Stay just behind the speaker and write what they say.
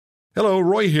Hello,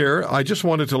 Roy here. I just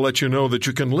wanted to let you know that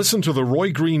you can listen to The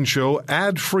Roy Green Show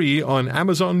ad-free on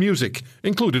Amazon Music,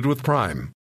 included with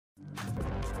Prime.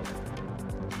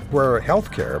 Where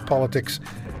healthcare, politics,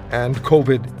 and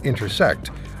COVID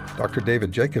intersect. Dr.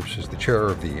 David Jacobs is the chair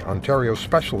of the Ontario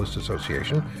Specialist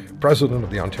Association, president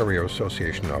of the Ontario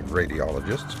Association of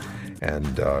Radiologists,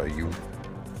 and you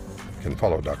can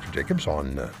follow Dr. Jacobs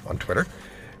on Twitter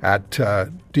at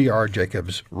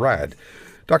drjacobsrad.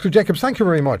 Dr. Jacobs, thank you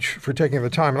very much for taking the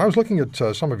time. And I was looking at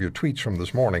some of your tweets from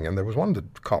this morning, and there was one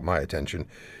that caught my attention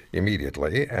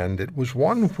immediately, and it was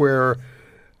one where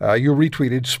you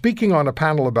retweeted, speaking on a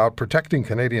panel about protecting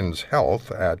Canadians'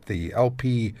 health at the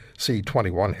LPC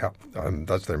 21,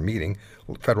 that's their meeting,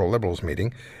 Federal Liberals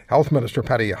meeting, Health Minister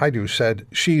Patty Hajdu said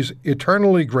she's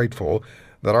eternally grateful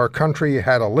that our country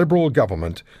had a Liberal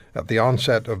government at the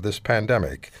onset of this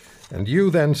pandemic. And you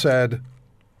then said,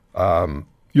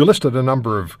 you listed a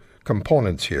number of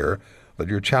components here that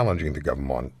you're challenging the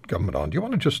government on. Do you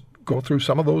want to just go through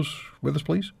some of those with us,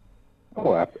 please?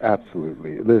 Oh,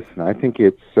 absolutely. Listen, I think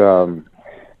it's,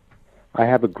 I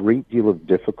have a great deal of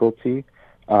difficulty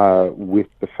with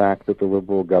the fact that the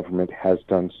Liberal government has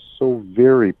done so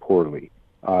very poorly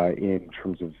in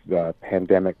terms of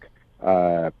pandemic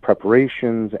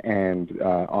preparations and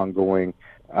ongoing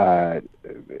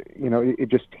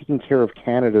just taking care of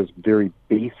Canada's very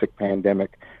basic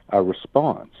pandemic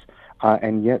response.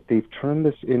 And yet they've turned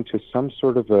this into some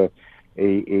sort of a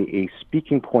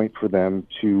speaking point for them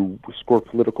to score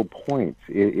political points.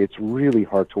 It's really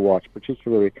hard to watch,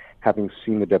 particularly having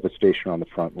seen the devastation on the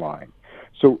front line.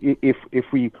 So if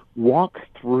we walk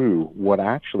through what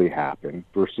actually happened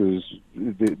versus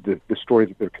the story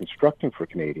that they're constructing for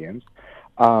Canadians,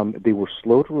 they were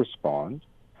slow to respond.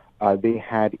 They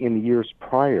had, in the years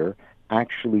prior,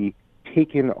 actually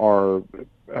taken our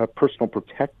personal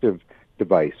protective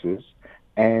devices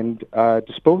and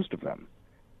disposed of them.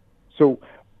 So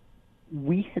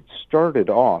we had started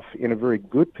off in a very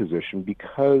good position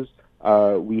because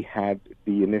we had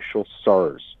the initial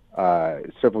SARS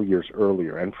several years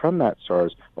earlier. And from that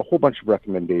SARS, a whole bunch of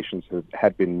recommendations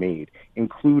had been made,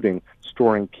 including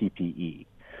storing PPE.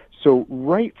 So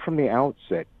right from the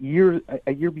outset, a year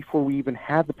before we even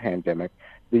had the pandemic,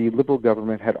 the Liberal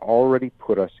government had already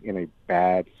put us in a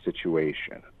bad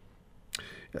situation.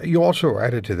 You also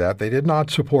added to that, they did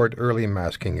not support early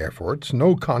masking efforts,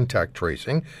 no contact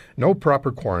tracing, no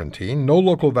proper quarantine, no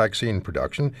local vaccine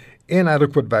production,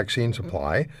 inadequate vaccine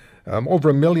supply, over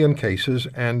 1 million cases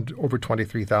and over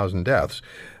 23,000 deaths.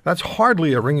 That's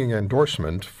hardly a ringing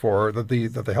endorsement for that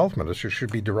the health minister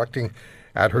should be directing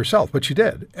at herself, but she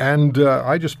did. And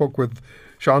I just spoke with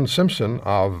Sean Simpson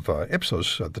of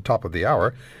Ipsos at the top of the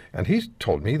hour, and he's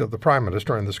told me that the Prime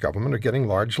Minister and this government are getting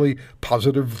largely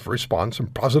positive response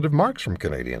and positive marks from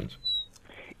Canadians.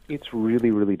 It's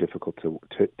really, really difficult to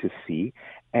see.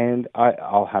 And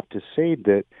I'll have to say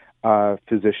that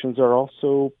physicians are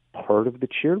also part of the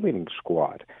cheerleading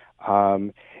squad.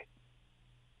 The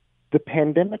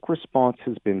pandemic response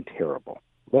has been terrible.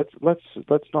 Let's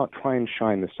not try and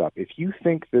shine this up. If you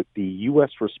think that the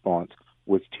U.S. response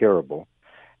was terrible,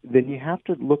 then you have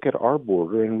to look at our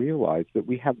border and realize that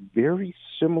we have very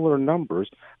similar numbers,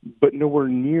 but nowhere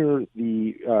near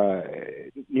the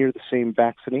same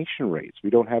vaccination rates. We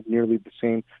don't have nearly the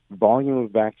same volume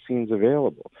of vaccines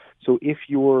available. So if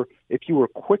you were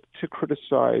quick to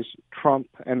criticize Trump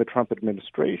and the Trump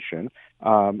administration,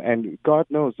 and God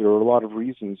knows there are a lot of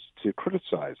reasons to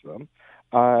criticize them,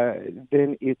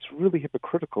 then it's really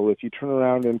hypocritical if you turn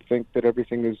around and think that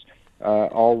everything is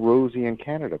all rosy in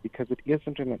Canada, because it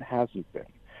isn't and it hasn't been.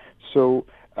 So,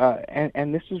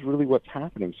 and this is really what's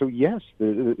happening. So yes,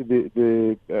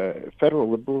 the federal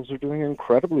Liberals are doing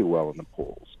incredibly well in the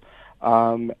polls.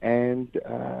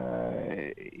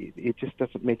 It just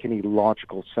doesn't make any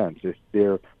logical sense if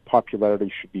their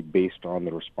popularity should be based on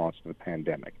the response to the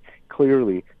pandemic.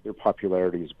 Clearly, their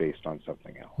popularity is based on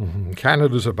something else. Mm-hmm.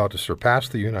 Canada's about to surpass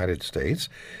the United States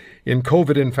in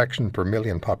COVID infection per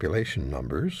million population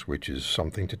numbers, which is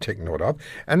something to take note of.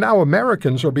 And now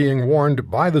Americans are being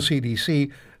warned by the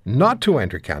CDC not to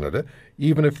enter Canada,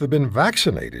 even if they've been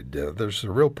vaccinated. There's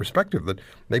a real perspective that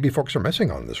maybe folks are missing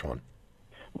on this one.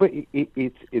 But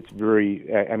it's very,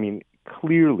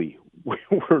 clearly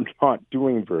we're not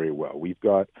doing very well. We've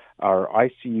got our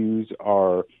ICUs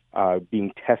are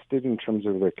being tested in terms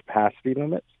of their capacity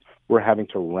limits. We're having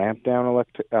to ramp down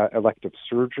elective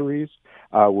surgeries.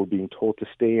 We're being told to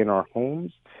stay in our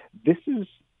homes. This is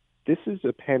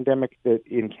a pandemic that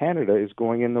in Canada is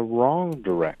going in the wrong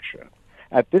direction.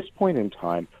 At this point in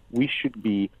time, we should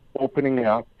be opening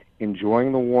up,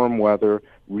 enjoying the warm weather,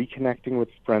 reconnecting with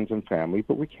friends and family,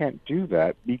 but we can't do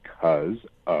that because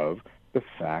of the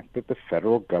fact that the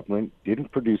federal government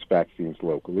didn't produce vaccines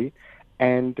locally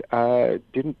and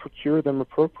didn't procure them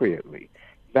appropriately.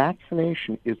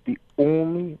 Vaccination is the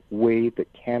only way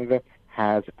that Canada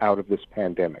has out of this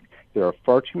pandemic. There are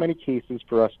far too many cases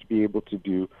for us to be able to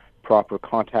do proper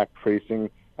contact tracing,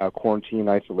 quarantine,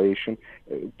 isolation.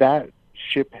 That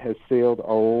ship has sailed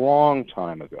a long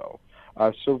time ago.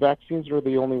 So vaccines are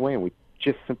the only way, and we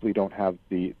just simply don't have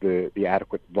the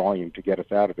adequate volume to get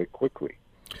us out of it quickly.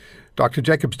 Dr.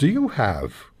 Jacobs, do you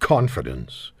have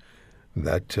confidence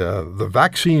that the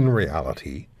vaccine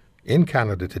reality in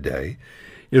Canada today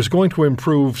is going to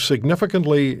improve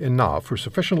significantly enough, or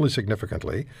sufficiently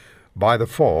significantly, by the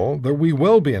fall, that we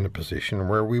will be in a position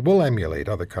where we will emulate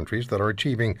other countries that are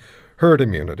achieving herd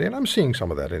immunity? And I'm seeing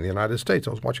some of that in the United States.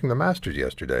 I was watching the Masters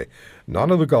yesterday. None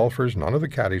of the golfers, none of the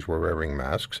caddies were wearing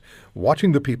masks.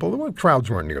 Watching the people, the crowds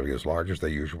weren't nearly as large as they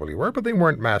usually were, but they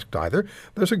weren't masked either.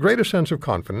 There's a greater sense of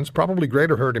confidence, probably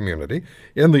greater herd immunity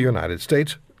in the United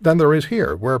States than there is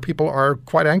here, where people are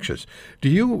quite anxious. Do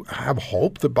you have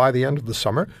hope that by the end of the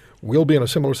summer, we'll be in a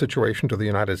similar situation to the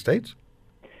United States?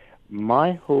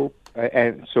 My hope,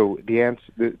 and so the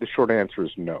short answer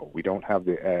is no. We don't have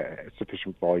the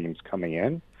sufficient volumes coming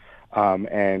in,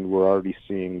 and we're already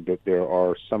seeing that there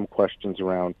are some questions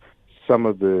around some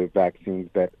of the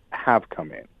vaccines that have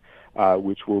come in,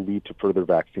 which will lead to further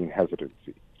vaccine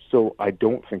hesitancy. So I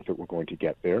don't think that we're going to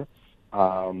get there.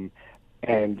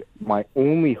 And my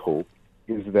only hope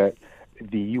is that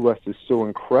the U.S. is so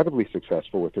incredibly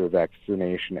successful with their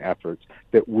vaccination efforts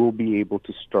that we'll be able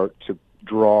to start to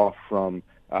draw from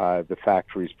the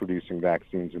factories producing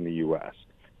vaccines in the U.S.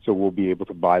 So we'll be able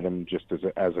to buy them just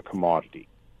as a commodity.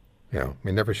 Yeah,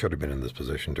 we never should have been in this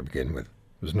position to begin with.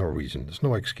 There's no reason, there's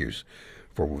no excuse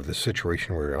for the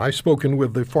situation we're in. I've spoken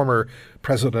with the former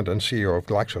president and CEO of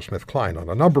GlaxoSmithKline on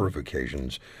a number of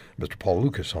occasions, Mr. Paul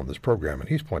Lucas, on this program, and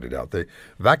he's pointed out the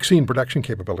vaccine production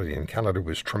capability in Canada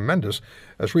was tremendous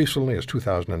as recently as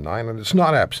 2009, and it's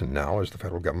not absent now, as the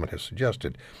federal government has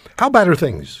suggested. How bad are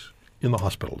things in the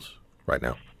hospitals right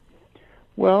now?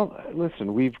 Well,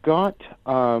 listen, we've got,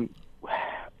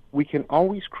 we can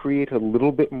always create a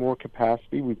little bit more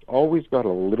capacity. We've always got a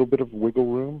little bit of wiggle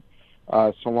room.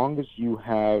 So long as you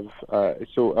have,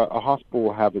 a hospital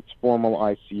will have its formal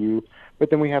ICU, but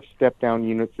then we have step-down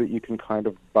units that you can kind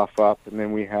of buff up, and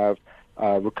then we have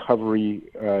recovery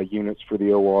units for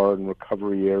the OR and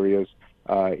recovery areas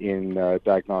in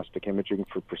diagnostic imaging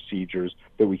for procedures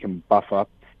that we can buff up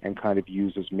and kind of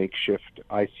use as makeshift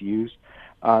ICUs.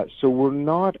 So we're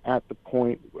not at the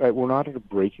point, we're not at a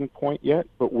breaking point yet,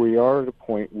 but we are at a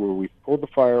point where we've pulled the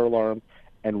fire alarm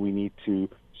and we need to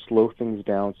slow things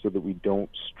down so that we don't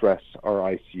stress our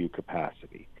ICU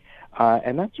capacity.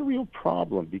 And that's a real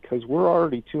problem because we're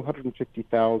already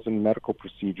 250,000 medical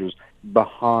procedures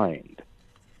behind.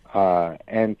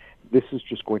 And this is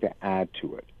just going to add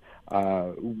to it.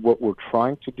 What we're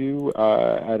trying to do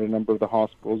at a number of the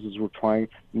hospitals is we're trying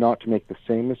not to make the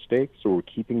same mistakes, so we're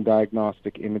keeping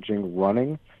diagnostic imaging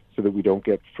running so that we don't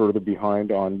get further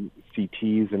behind on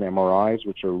CTs and MRIs,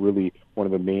 which are really one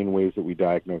of the main ways that we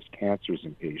diagnose cancers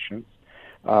in patients.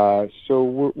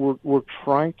 So we're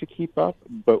trying to keep up,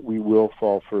 but we will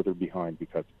fall further behind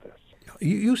because of this.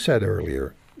 You said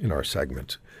earlier in our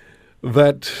segment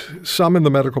that some in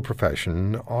the medical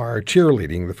profession are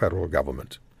cheerleading the federal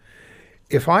government.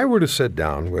 If I were to sit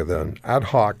down with an ad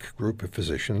hoc group of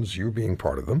physicians, you being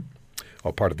part of them,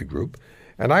 or part of the group,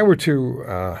 and I were to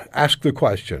ask the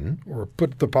question or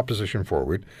put the proposition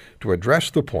forward to address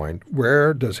the point,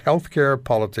 where does healthcare,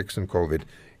 politics, and COVID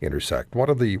intersect? What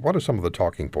are some of the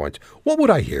talking points? What would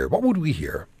I hear? What would we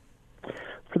hear?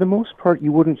 For the most part,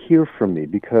 you wouldn't hear from me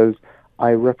because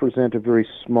I represent a very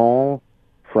small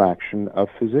fraction of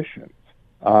physicians.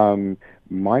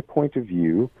 My point of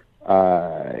view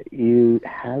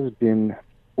has been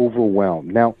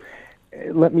overwhelmed. Now,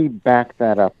 let me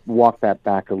walk that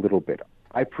back a little bit.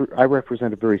 I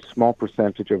represent a very small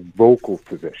percentage of vocal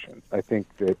physicians. I think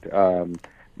that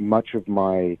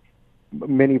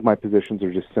many of my positions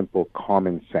are just simple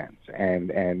common sense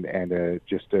and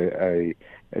just a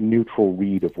neutral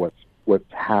read of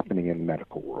what's happening in the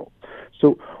medical world.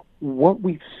 So what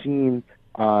we've seen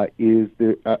is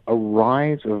a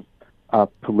rise of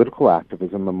political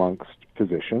activism amongst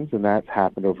physicians, and that's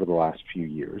happened over the last few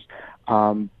years.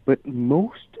 But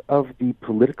most of the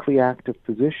politically active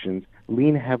physicians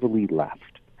lean heavily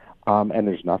left. And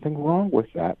there's nothing wrong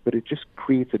with that, but it just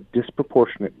creates a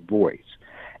disproportionate voice.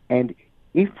 And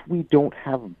if we don't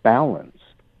have balance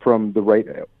from the right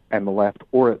and the left,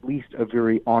 or at least a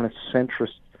very honest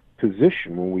centrist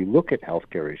position when we look at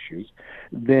healthcare issues,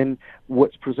 then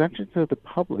what's presented to the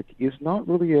public is not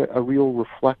really a real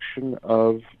reflection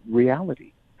of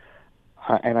reality.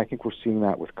 And I think we're seeing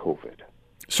that with COVID.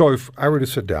 So if I were to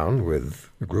sit down with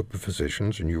a group of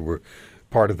physicians and you were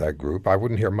part of that group, I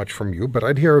wouldn't hear much from you, but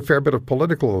I'd hear a fair bit of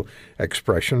political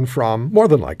expression from, more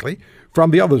than likely,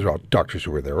 from the other doctors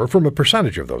who were there, or from a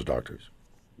percentage of those doctors.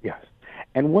 Yes.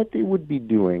 And what they would be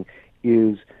doing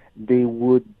is they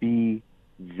would be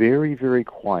very, very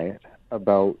quiet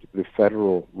about the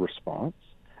federal response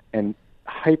and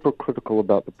hypercritical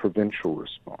about the provincial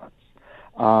response.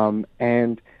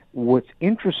 And what's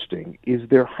interesting is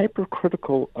they're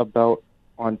hypercritical about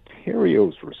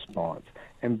Ontario's response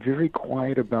and very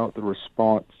quiet about the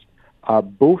response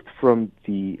both from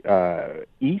the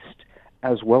East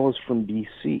as well as from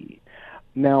BC.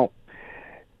 Now,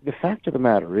 the fact of the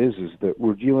matter is that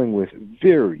we're dealing with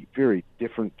very, very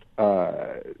different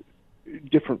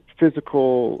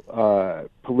physical,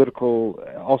 political,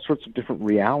 all sorts of different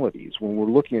realities when we're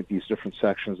looking at these different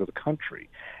sections of the country.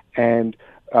 And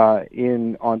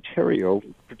in Ontario,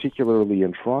 particularly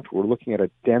in Toronto, we're looking at a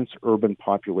dense urban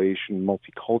population,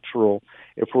 multicultural.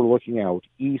 If we're looking out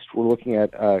east, we're looking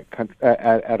at a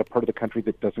part of the country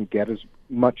that doesn't get as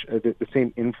much the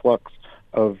same influx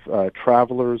of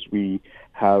travelers. We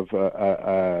have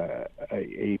a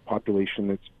population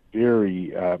that's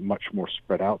very much more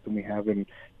spread out than we have in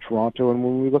Toronto. And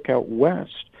when we look out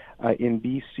west, in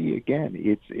BC, again,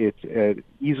 it's an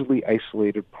easily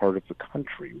isolated part of the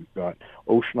country. We've got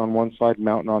ocean on one side,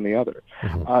 mountain on the other.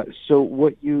 Mm-hmm. So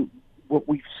what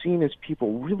we've seen is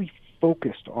people really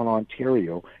focused on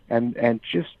Ontario and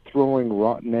just throwing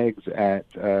rotten eggs at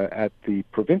the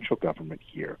provincial government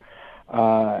here,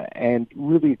 and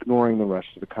really ignoring the rest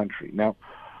of the country. Now,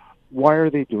 why are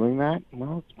they doing that?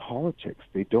 Well, it's politics.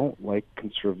 They don't like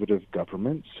conservative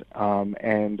governments,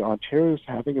 and Ontario's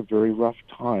having a very rough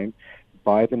time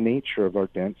by the nature of our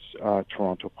dense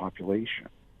Toronto population.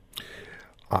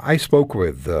 I spoke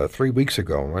with 3 weeks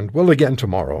ago, and will again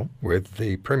tomorrow, with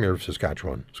the Premier of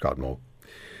Saskatchewan, Scott Moe.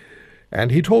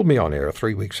 And he told me on air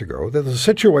 3 weeks ago that the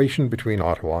situation between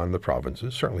Ottawa and the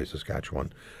provinces, certainly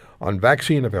Saskatchewan, on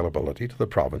vaccine availability to the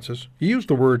provinces, he used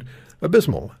the word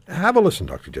abysmal. Have a listen,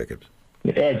 Dr. Jacobs.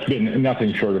 It's been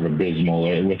nothing short of abysmal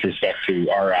with respect to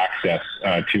our access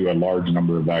to a large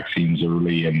number of vaccines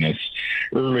early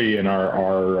in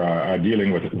our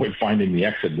dealing with finding the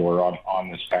exit door on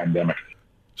this pandemic.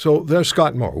 So there's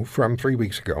Scott Moe from 3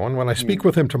 weeks ago, and when I speak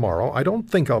with him tomorrow, I don't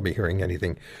think I'll be hearing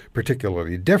anything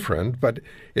particularly different, but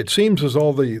it seems as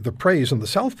though the praise and the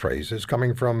self-praise is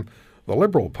coming from the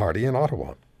Liberal Party in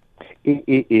Ottawa.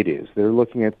 It is. They're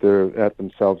looking at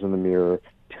themselves in the mirror,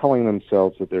 telling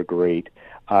themselves that they're great,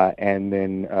 and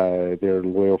then their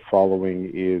loyal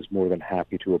following is more than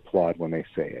happy to applaud when they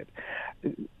say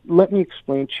it. Let me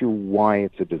explain to you why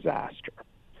it's a disaster.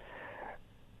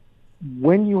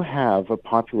 When you have a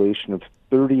population of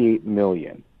 38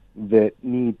 million that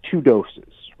need 2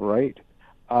 doses, right,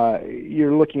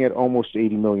 you're looking at almost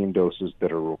 80 million doses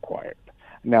that are required.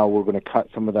 Now, we're going to cut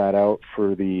some of that out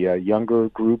for the younger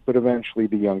group, but eventually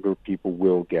the younger people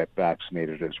will get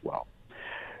vaccinated as well.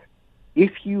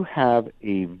 If you have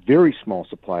a very small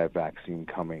supply of vaccine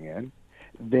coming in,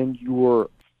 then you're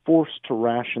forced to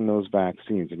ration those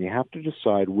vaccines, and you have to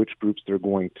decide which groups they're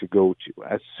going to go to.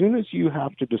 As soon as you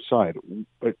have to decide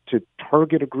to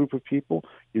target a group of people,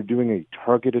 you're doing a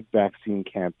targeted vaccine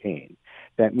campaign.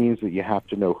 That means that you have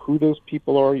to know who those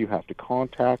people are, you have to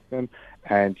contact them,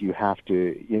 and you have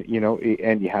to,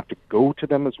 and you have to go to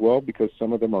them as well, because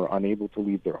some of them are unable to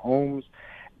leave their homes.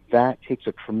 That takes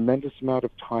a tremendous amount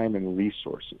of time and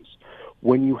resources.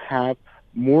 When you have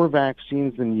more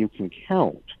vaccines than you can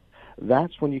count,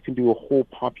 that's when you can do a whole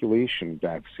population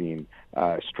vaccine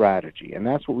strategy. And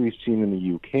that's what we've seen in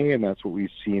the UK, and that's what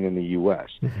we've seen in the US.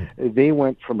 Mm-hmm. They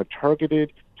went from a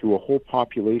targeted to a whole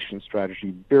population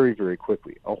strategy very, very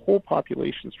quickly. A whole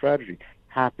population strategy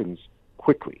happens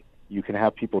quickly. You can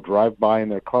have people drive by in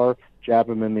their car, jab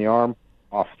them in the arm,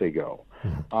 off they go.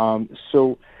 Mm-hmm.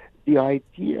 So the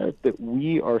idea that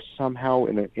we are somehow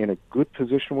in a good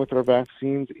position with our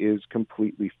vaccines is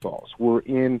completely false. We're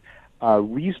in a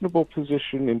reasonable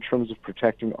position in terms of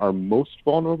protecting our most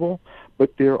vulnerable,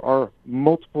 but there are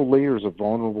multiple layers of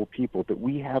vulnerable people that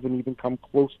we haven't even come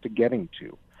close to getting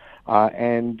to.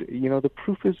 And the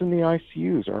proof is in the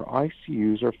ICUs. Our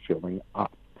ICUs are filling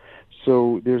up.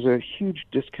 So there's a huge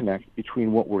disconnect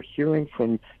between what we're hearing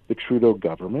from the Trudeau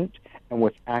government and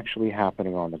what's actually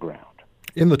happening on the ground.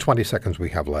 In the 20 seconds we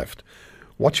have left,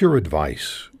 what's your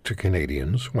advice to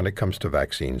Canadians when it comes to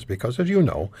vaccines? Because, as you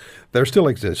know, there still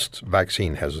exists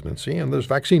vaccine hesitancy and there's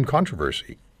vaccine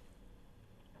controversy.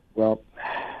 Well,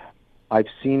 I've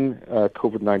seen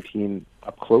COVID-19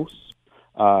 up close.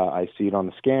 I see it on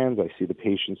the scans. I see the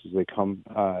patients as they come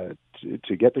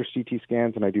to get their CT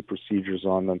scans, and I do procedures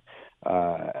on them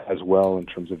as well in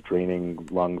terms of draining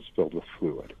lungs filled with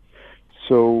fluid.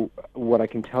 So what I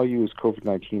can tell you is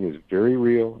COVID-19 is very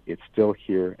real. It's still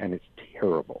here, and it's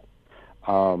terrible.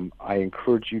 I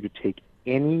encourage you to take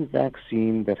any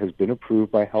vaccine that has been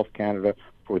approved by Health Canada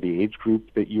for the age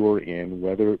group that you are in,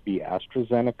 whether it be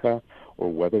AstraZeneca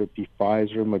or whether it be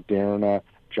Pfizer, Moderna,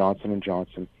 Johnson &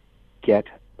 Johnson. Get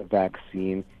the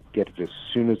vaccine. Get it as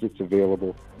soon as it's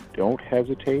available. Don't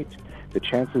hesitate. The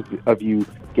chances of you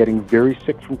getting very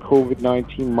sick from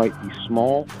COVID-19 might be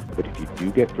small, but if you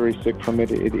do get very sick from it,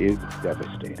 it is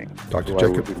devastating. Dr. So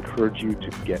Jacob, I would encourage you to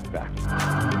get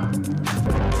vaccinated.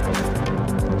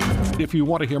 If you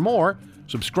want to hear more,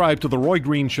 subscribe to The Roy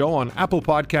Green Show on Apple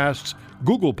Podcasts,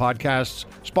 Google Podcasts,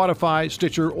 Spotify,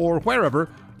 Stitcher, or wherever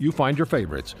you find your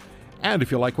favorites. And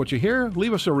if you like what you hear,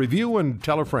 leave us a review and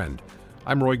tell a friend.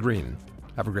 I'm Roy Green.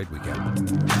 Have a great weekend.